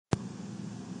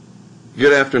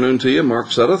Good afternoon to you. Mark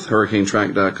Sudduth,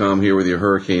 HurricaneTrack.com, here with your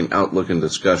hurricane outlook and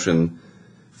discussion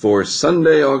for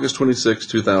Sunday, August 26,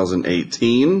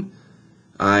 2018.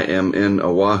 I am in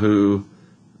Oahu,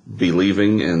 be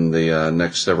leaving in the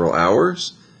next several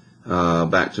hours,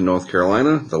 back to North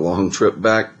Carolina, the long trip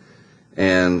back,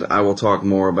 and I will talk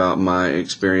more about my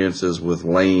experiences with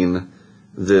Lane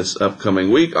this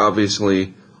upcoming week.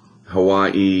 Obviously,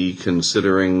 Hawaii,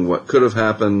 considering what could have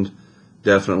happened,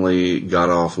 definitely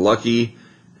got off lucky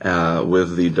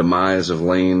with the demise of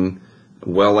Lane,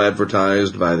 well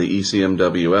advertised by the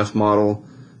ECMWF model,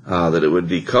 that it would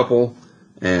decouple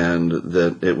and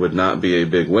that it would not be a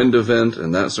big wind event,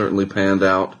 and that certainly panned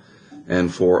out.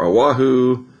 And for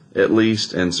Oahu, at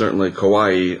least, and certainly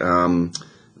Kauai,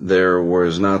 there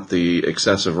was not the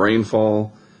excessive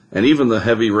rainfall, and even the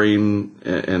heavy rain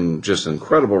and just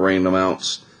incredible rain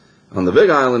amounts on the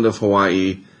Big Island of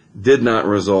Hawaii did not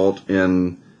result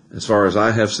in, as far as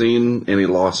I have seen, any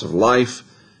loss of life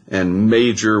and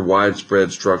major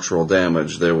widespread structural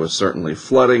damage. There was certainly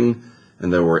flooding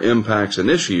and there were impacts and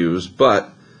issues, but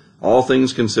all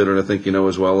things considered, I think you know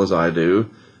as well as I do,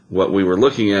 what we were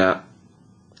looking at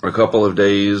a couple of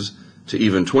days to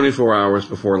even 24 hours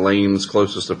before Lane's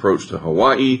closest approach to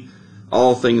Hawaii,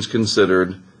 all things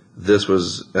considered, this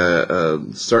was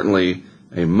certainly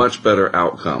a much better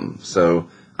outcome. So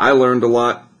I learned a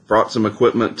lot, brought some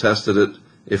equipment, tested it,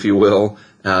 if you will,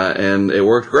 and it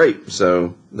worked great.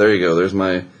 So there you go. There's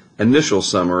my initial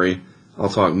summary. I'll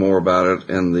talk more about it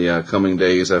in the coming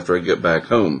days after I get back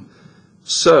home.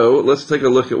 So let's take a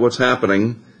look at what's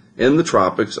happening in the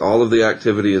tropics. All of the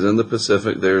activity is in the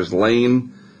Pacific. There's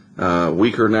Lane,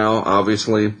 weaker now,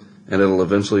 obviously, and it'll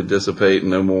eventually dissipate.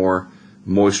 No more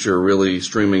moisture really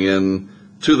streaming in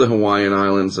to the Hawaiian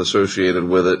Islands associated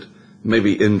with it,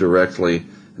 maybe indirectly.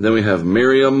 And then we have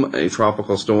Miriam, a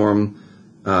tropical storm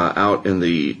out in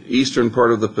the eastern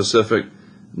part of the Pacific.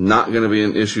 Not going to be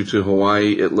an issue to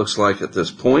Hawaii, it looks like, at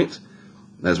this point.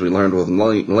 As we learned with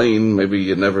Lane, maybe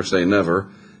you never say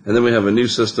never. And then we have a new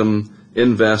system,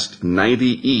 Invest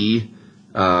 90E,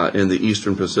 in the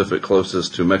eastern Pacific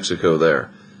closest to Mexico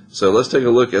there. So let's take a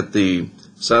look at the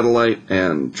satellite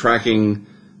and tracking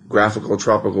graphical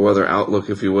tropical weather outlook,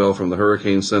 if you will, from the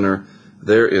Hurricane Center.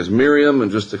 There is Miriam,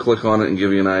 and just to click on it and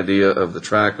give you an idea of the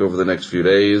track over the next few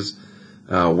days,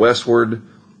 westward,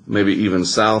 maybe even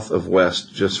south of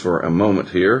west, just for a moment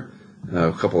here,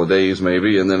 a couple of days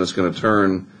maybe, and then it's going to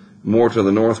turn more to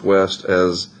the northwest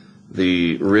as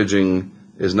the ridging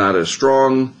is not as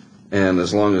strong, and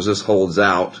as long as this holds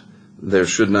out, there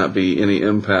should not be any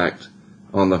impact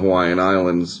on the Hawaiian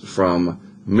Islands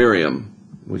from Miriam.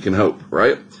 We can hope,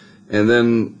 right? And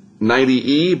then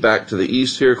 90E back to the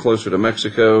east here, closer to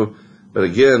Mexico. But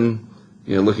again,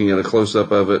 looking at a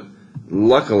close-up of it,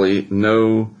 luckily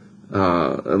no,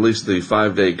 at least the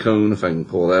 5-day cone, if I can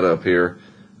pull that up here,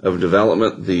 of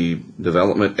development, the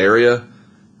development area,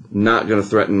 not going to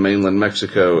threaten mainland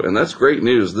Mexico. And that's great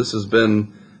news. This has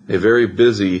been a very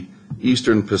busy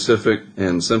Eastern Pacific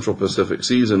and Central Pacific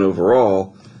season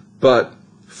overall, but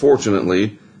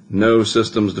fortunately, no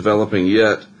systems developing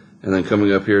yet. And then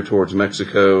coming up here towards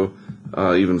Mexico,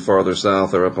 even farther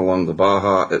south or up along the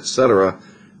Baja, etc.,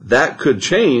 that could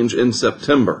change in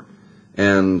September.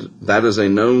 And that is a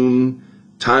known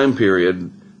time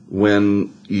period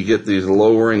when you get these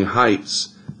lowering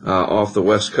heights off the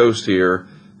west coast here,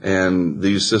 and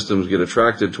these systems get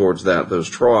attracted towards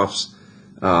those troughs,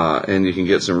 and you can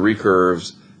get some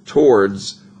recurves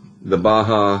towards the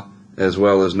Baja as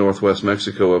well as northwest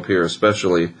Mexico up here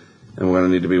especially. And we're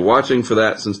going to need to be watching for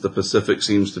that, since the Pacific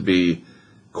seems to be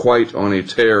quite on a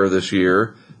tear this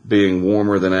year, being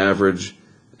warmer than average,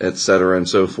 etc., and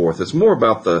so forth. It's more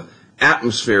about the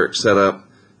atmospheric setup,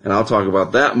 and I'll talk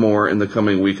about that more in the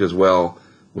coming week as well,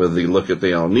 with the look at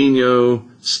the El Nino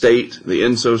state, the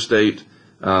ENSO state.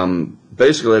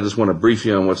 Basically, I just want to brief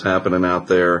you on what's happening out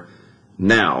there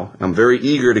now. I'm very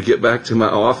eager to get back to my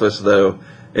office, though,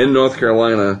 in North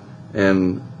Carolina,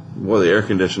 and boy, the air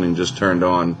conditioning just turned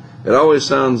on. It always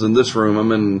sounds in this room,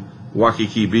 I'm in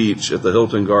Waikiki Beach at the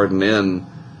Hilton Garden Inn,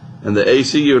 and the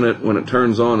AC unit, when it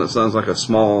turns on, it sounds like a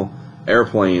small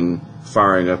airplane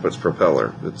firing up its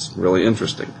propeller. It's really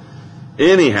interesting.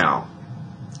 Anyhow,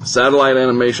 satellite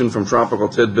animation from Tropical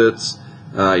Tidbits.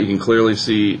 You can clearly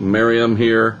see Miriam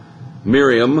here.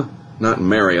 Miriam, not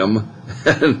Miriam.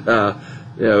 And,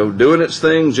 doing its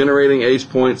thing, generating ace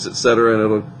points, etc., and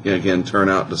it'll, again, turn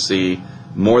out to sea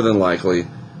more than likely.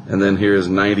 And then here's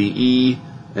 90E,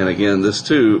 and again, this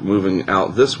too, moving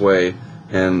out this way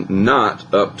and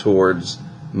not up towards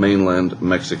mainland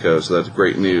Mexico. So that's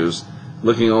great news.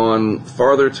 Looking on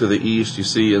farther to the east, you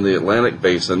see in the Atlantic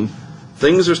Basin,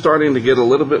 things are starting to get a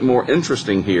little bit more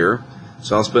interesting here.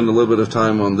 So I'll spend a little bit of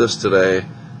time on this today.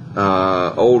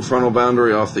 Old frontal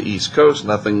boundary off the east coast,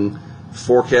 nothing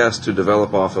forecast to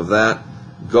develop off of that.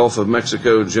 Gulf of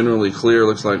Mexico generally clear,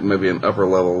 looks like maybe an upper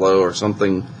level low or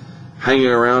something hanging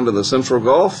around in the central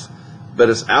Gulf, but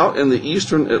it's out in the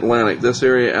eastern Atlantic. This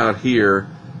area out here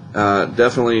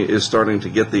definitely is starting to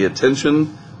get the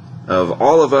attention of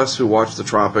all of us who watch the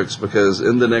tropics, because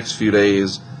in the next few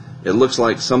days it looks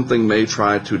like something may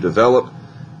try to develop.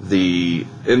 The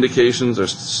indications are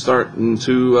starting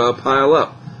to pile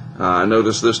up. I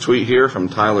noticed this tweet here from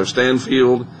Tyler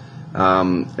Stanfield.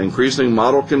 Increasing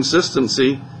model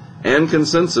consistency and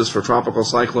consensus for tropical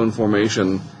cyclone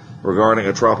formation regarding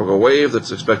a tropical wave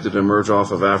that's expected to emerge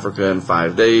off of Africa in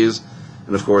 5 days.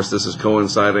 And of course, this is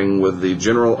coinciding with the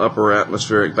general upper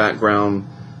atmospheric background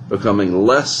becoming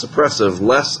less suppressive,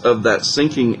 less of that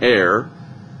sinking air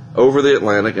over the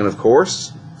Atlantic. And of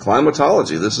course,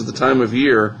 climatology. This is the time of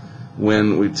year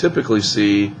when we typically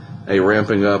see a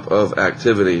ramping up of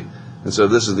activity. And so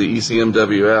this is the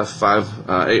ECMWF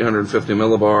 850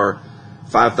 millibar,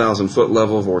 5,000 foot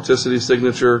level vorticity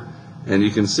signature. And you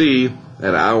can see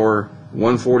at hour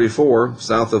 144,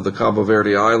 south of the Cabo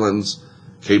Verde Islands,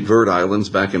 Cape Verde Islands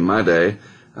back in my day,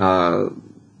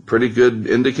 pretty good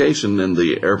indication, and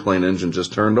the airplane engine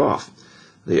just turned off,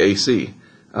 the AC.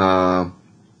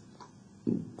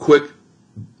 Quick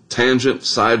tangent,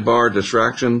 sidebar,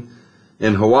 distraction.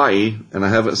 In Hawaii, and I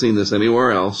haven't seen this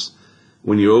anywhere else,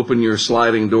 when you open your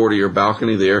sliding door to your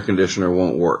balcony, the air conditioner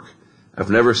won't work. I've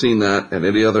never seen that at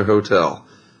any other hotel.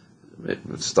 I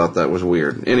just thought that was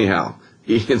weird. Anyhow,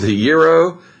 the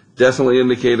euro definitely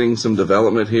indicating some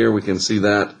development here. We can see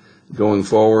that going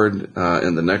forward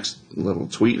in the next little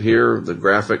tweet here. The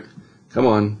graphic, come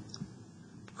on,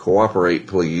 cooperate,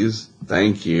 please.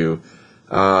 Thank you.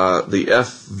 The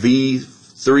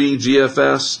FV3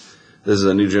 GFS. This is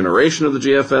a new generation of the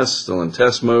GFS, still in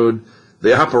test mode.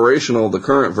 The operational, the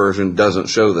current version, doesn't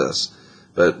show this,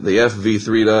 but the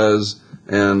FV3 does,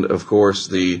 and of course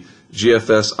the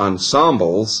GFS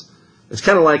ensembles. It's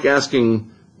kind of like asking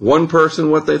one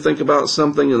person what they think about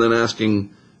something and then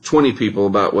asking 20 people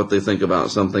about what they think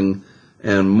about something,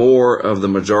 and more of the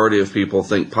majority of people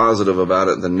think positive about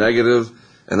it than negative,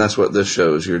 and that's what this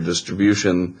shows, your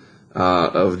distribution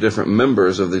of different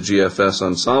members of the GFS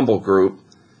ensemble group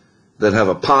that have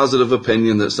a positive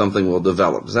opinion that something will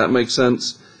develop. Does that make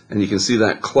sense? And you can see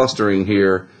that clustering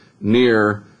here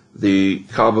near the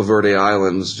Cabo Verde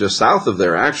Islands, just south of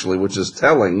there actually, which is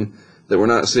telling that we're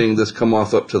not seeing this come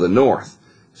off up to the north.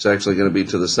 It's actually going to be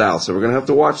to the south. So we're going to have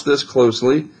to watch this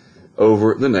closely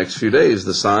over the next few days.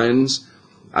 The signs,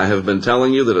 I have been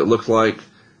telling you that it looked like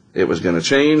it was going to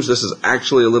change. This is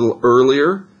actually a little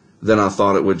earlier than I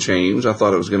thought it would change. I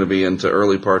thought it was going to be into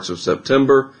early parts of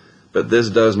September. But this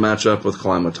does match up with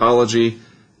climatology.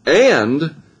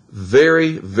 And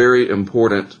very, very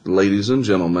important, ladies and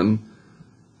gentlemen,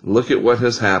 look at what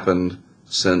has happened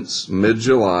since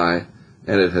mid-July,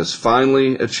 and it has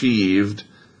finally achieved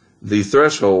the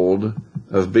threshold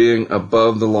of being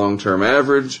above the long-term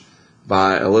average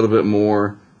by a little bit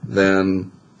more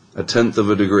than 1/10 of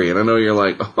a degree. And I know you're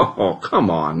like, oh, come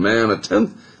on, man,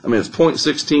 1/10? I mean, it's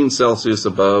 0.16 Celsius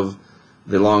above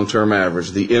the long-term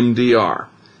average, the MDR.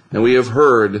 And we have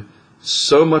heard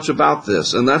so much about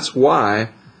this, and that's why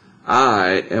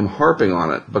I am harping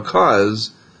on it,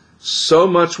 because so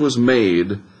much was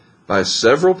made by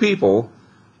several people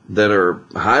that are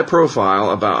high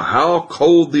profile about how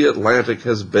cold the Atlantic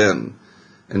has been.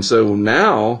 And so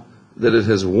now that it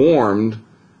has warmed,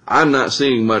 I'm not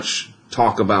seeing much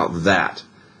talk about that.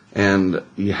 And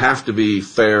you have to be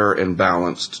fair and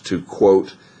balanced, to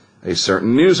quote a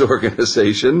certain news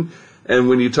organization. And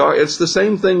when you talk, it's the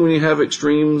same thing when you have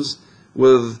extremes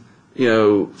with,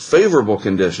 favorable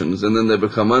conditions, and then they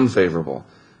become unfavorable.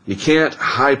 You can't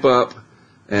hype up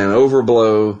and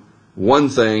overblow one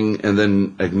thing and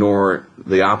then ignore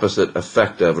the opposite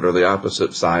effect of it or the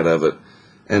opposite side of it.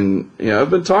 And, I've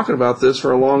been talking about this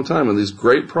for a long time, and these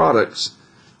great products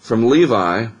from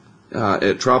Levi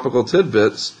at Tropical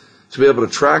Tidbits to be able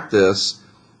to track this,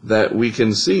 that we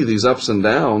can see these ups and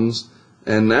downs.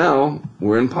 And now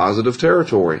we're in positive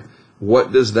territory.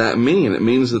 What does that mean? It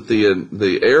means that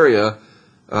the area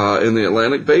in the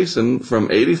Atlantic Basin from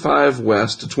 85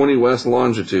 west to 20 west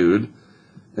longitude,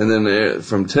 and then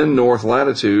from 10 north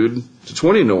latitude to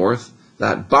 20 north,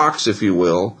 that box, if you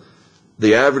will,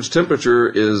 the average temperature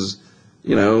is,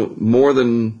 more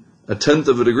than 1/10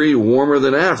 of a degree warmer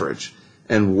than average.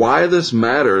 And why this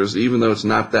matters, even though it's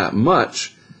not that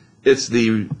much, it's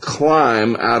the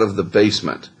climb out of the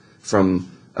basement. From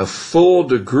a full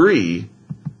degree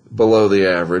below the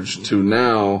average to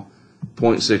now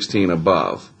 0.16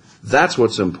 above. That's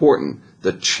what's important,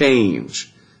 the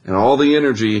change and all the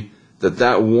energy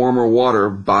that warmer water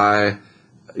by,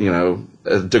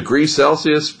 a degree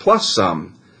Celsius plus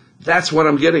some. That's what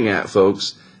I'm getting at,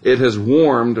 folks. It has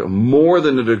warmed more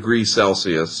than a degree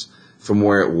Celsius from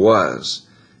where it was.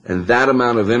 And that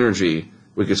amount of energy,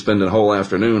 we could spend a whole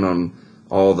afternoon on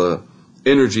all the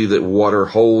energy that water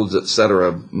holds,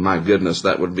 etc. My goodness,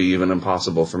 that would be even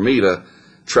impossible for me to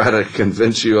try to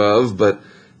convince you of. But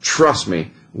trust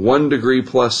me, 1 degree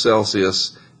plus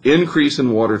Celsius increase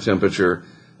in water temperature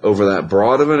over that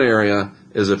broad of an area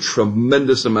is a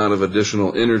tremendous amount of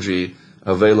additional energy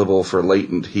available for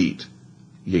latent heat.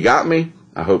 You got me?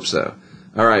 I hope so.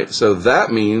 All right, so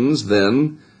that means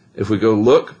then, if we go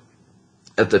look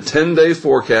at the 10-day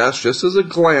forecast, just as a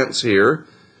glance here,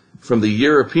 from the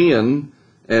European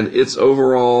and its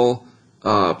overall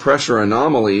pressure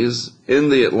anomalies in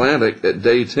the Atlantic at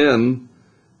day 10,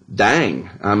 dang,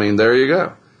 I mean, there you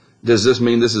go. Does this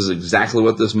mean this is exactly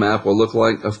what this map will look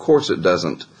like? Of course it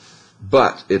doesn't.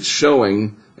 But it's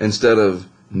showing, instead of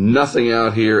nothing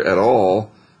out here at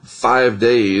all, 5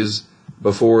 days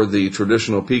before the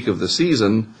traditional peak of the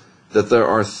season, that there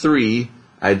are 3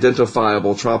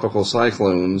 identifiable tropical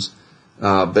cyclones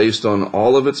based on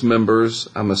all of its members,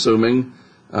 I'm assuming.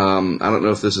 I don't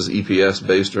know if this is EPS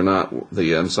based or not,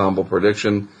 the ensemble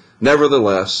prediction.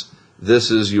 Nevertheless, this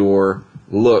is your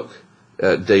look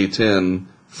at day 10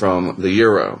 from the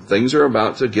Euro. Things are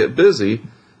about to get busy,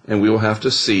 and we will have to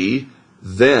see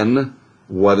then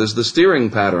what is the steering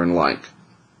pattern like.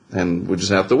 And we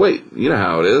just have to wait. You know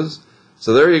how it is.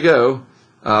 So there you go.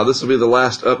 This will be the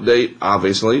last update,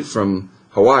 obviously, from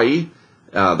Hawaii.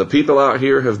 The people out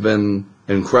here have been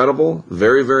incredible,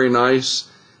 very, very nice.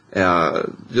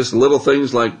 Just little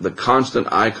things like the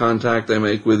constant eye contact they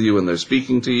make with you when they're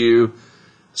speaking to you,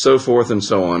 so forth and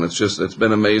so on. It's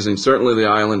been amazing. Certainly the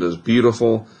island is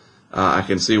beautiful. I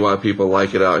can see why people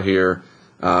like it out here.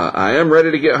 I am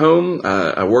ready to get home.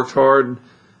 I worked hard,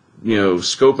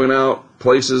 scoping out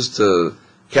places to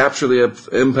capture the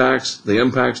impacts. The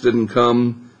impacts didn't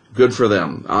come. Good for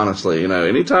them, honestly.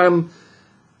 Anytime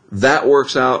that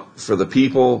works out for the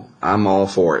people, I'm all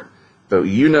for it. But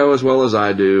you know as well as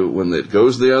I do, when it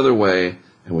goes the other way,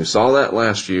 and we saw that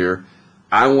last year,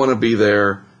 I want to be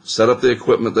there, set up the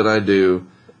equipment that I do,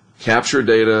 capture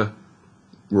data,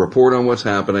 report on what's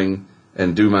happening,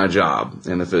 and do my job.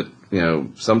 And if it,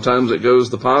 sometimes it goes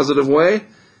the positive way,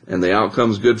 and the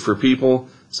outcome's good for people,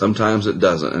 sometimes it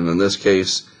doesn't. And in this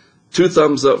case, 2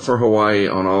 thumbs up for Hawaii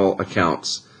on all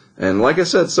accounts. And like I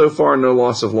said, so far, no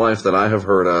loss of life that I have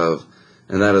heard of.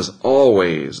 And that is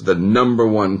always the number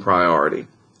 1 priority.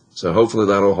 So hopefully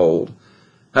that'll hold.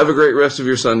 Have a great rest of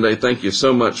your Sunday. Thank you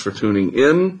so much for tuning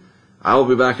in. I'll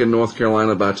be back in North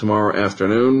Carolina by tomorrow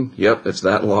afternoon. Yep, it's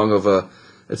that long of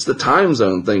it's the time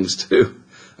zone things too.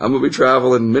 I'm going to be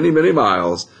traveling many, many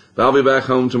miles. But I'll be back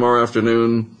home tomorrow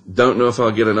afternoon. Don't know if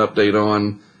I'll get an update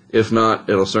on. If not,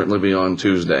 it'll certainly be on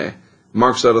Tuesday.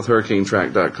 Mark Sudduth,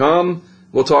 HurricaneTrack.com.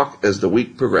 We'll talk as the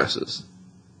week progresses.